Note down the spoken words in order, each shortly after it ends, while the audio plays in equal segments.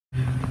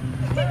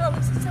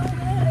This is so good.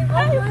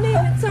 I love running.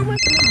 It's so much.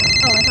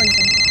 Oh, my phone is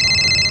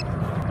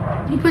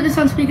on. Can you put this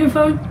on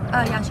speakerphone?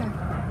 Yeah, sure.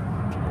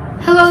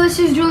 Hello, this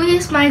is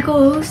Julius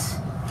Michaels.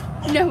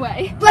 No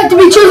way. Like to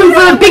be chosen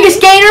for the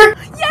biggest gainer?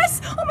 Yes!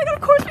 Oh my god,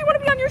 of course we want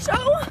to be on your show.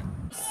 Julius!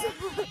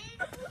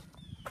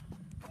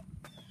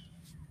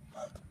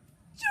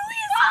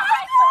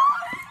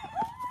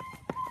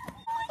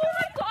 Oh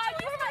my god,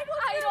 you're my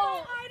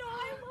idol. I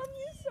love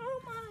you so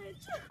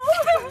much.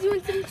 You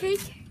want some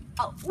cake?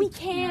 Oh, we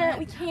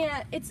can't.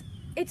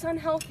 It's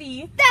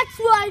unhealthy. That's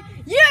why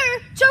you're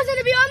chosen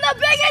to be on the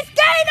biggest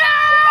gainer!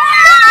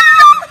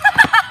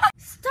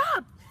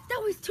 Stop! That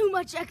was too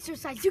much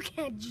exercise. You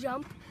can't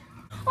jump.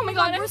 Oh my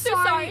god, I'm so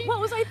sorry. What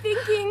was I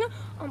thinking?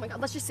 Oh my god,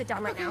 let's just sit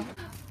down right now.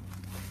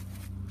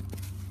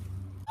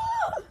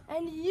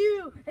 And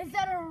you,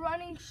 instead of a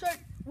running shirt,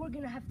 we're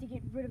gonna have to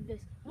get rid of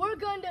this. We're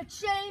going to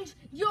change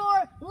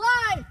your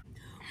life!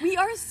 We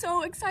are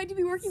so excited to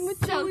be working with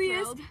So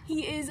Julius. thrilled.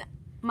 He is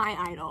my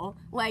idol.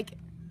 Like,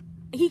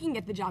 he can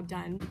get the job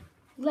done.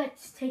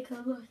 Let's take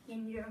a look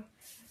in your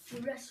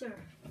dresser.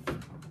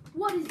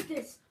 What is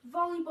this?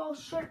 Volleyball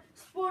shirt,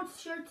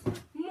 sports shirts,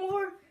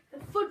 more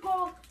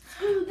football.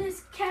 Screw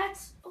this,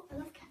 cats. Oh, I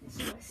love cats.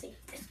 I'm gonna save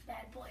this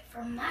bad boy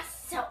for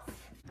myself.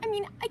 I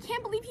mean, I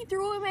can't believe he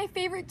threw away my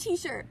favorite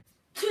t-shirt.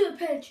 To the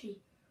pantry.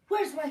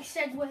 Where's my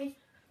Segway?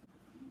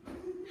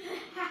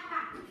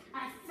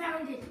 I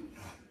found it.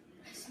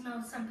 I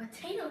smell some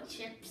potato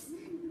chips.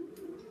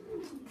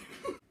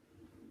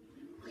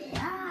 Where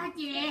are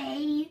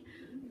they?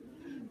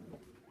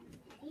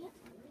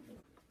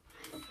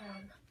 I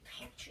found the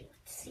pantry.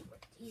 Let's see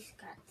what these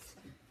got.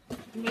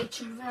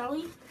 Nature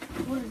Valley.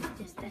 What is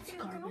this? That's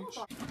garbage.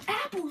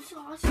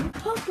 Applesauce.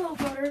 Cocoa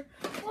butter.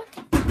 What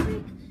the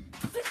freak?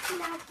 Fit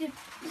and active.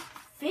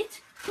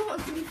 Fit? Who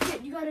wants to be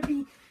fit? You gotta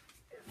be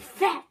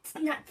fat,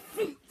 not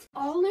fit.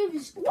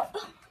 Olives. What?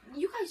 Ugh,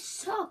 you guys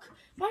suck.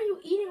 Why are you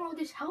eating all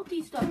this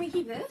healthy stuff? Can we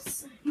keep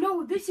this?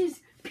 No, this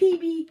is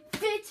PB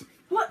Fit.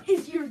 What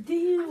is your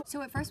deal?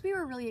 So at first we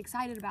were really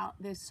excited about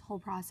this whole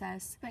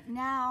process, but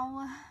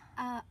now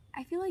I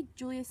feel like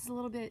Julius is a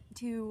little bit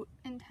too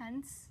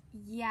intense.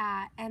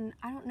 Yeah, and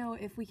I don't know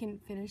if we can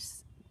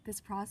finish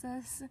this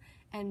process,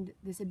 and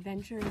this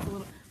adventure is a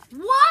little...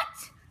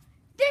 What?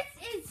 This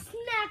is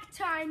snack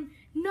time,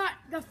 not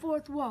the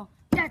fourth wall.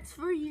 That's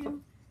for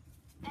you.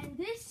 And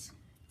this,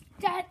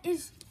 that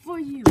is for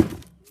you.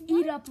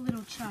 Eat up,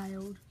 little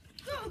child.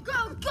 Go,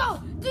 go, go!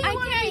 Do you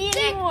want to eat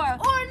anymore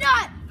or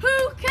not?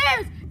 Who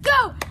cares?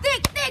 Go!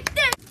 Thick, thick,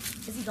 thick!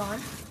 Is he gone?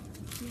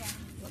 Yeah.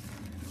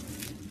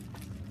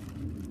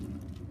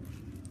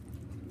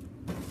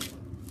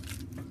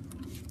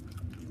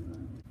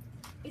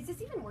 Is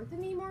this even worth it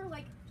anymore?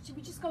 Like, should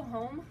we just go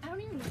home? I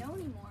don't even know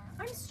anymore.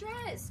 I'm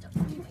stressed.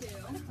 Me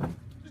too.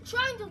 You're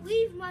trying to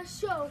leave my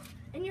show,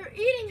 and you're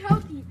eating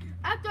healthy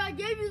after I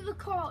gave you the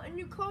call, and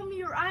you called me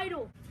your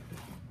idol.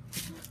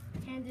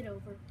 Hand it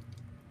over.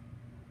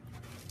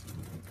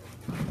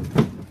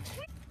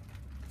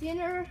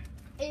 Dinner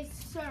is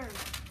served.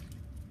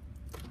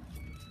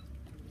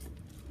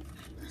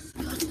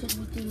 Disgusted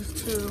with these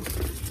two.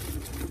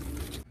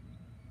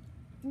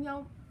 You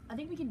know, I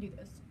think we can do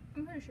this.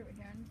 I'm pretty sure we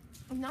can.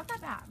 I'm not that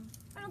bad.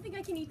 I don't think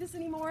I can eat this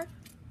anymore.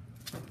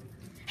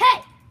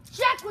 Hey!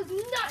 Jack was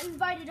not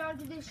invited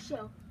onto this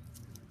show.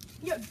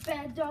 You're a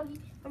bad doggy.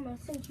 I'm gonna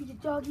send you to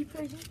doggy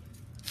prison.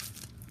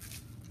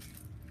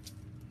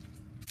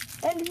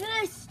 And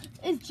this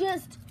is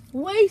just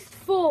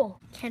wasteful.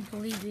 Can't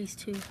believe these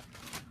two.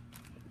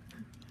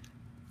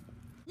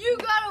 You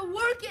gotta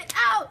work it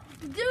out.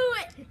 Do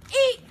it.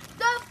 Eat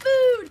the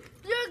food.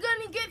 You're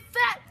gonna get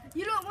fat.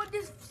 You don't want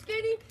this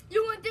skinny.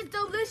 You want this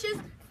delicious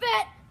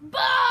fat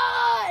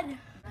bod.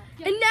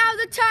 And now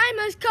the time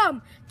has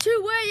come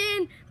to weigh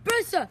in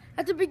Brissa.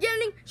 At the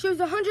beginning, she was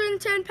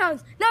 110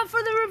 pounds. Now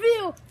for the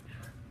reveal.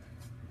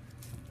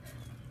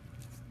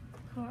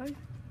 Come on.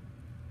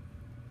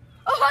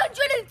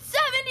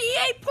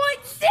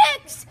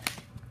 178.6!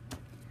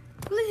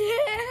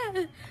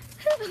 Yeah.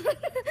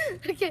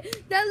 Okay,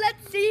 now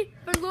let's see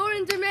for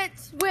Lauren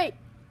Demet's weight.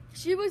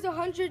 She was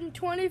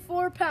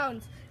 124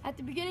 pounds at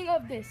the beginning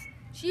of this.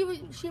 She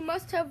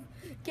must have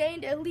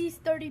gained at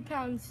least 30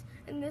 pounds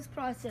in this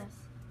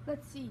process.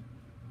 Let's see.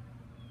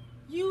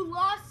 You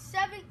lost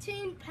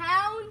 17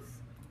 pounds?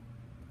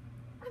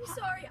 I'm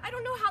sorry. I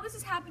don't know how this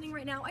is happening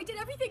right now. I did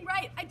everything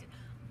right.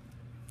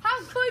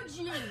 How could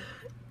you?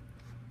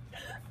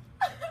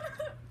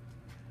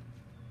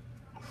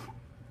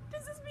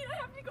 Does this mean I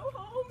have to go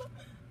home?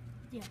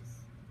 Yes.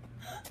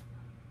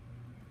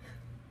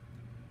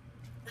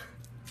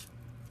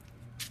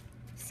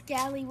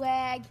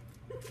 Scallywag.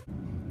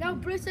 Now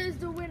Brissa is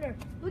the winner.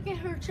 Look at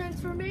her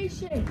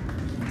transformation.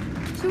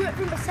 She went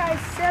from a size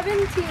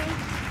 17 to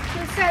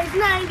a size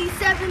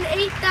 97,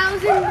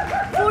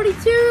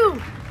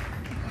 8,042.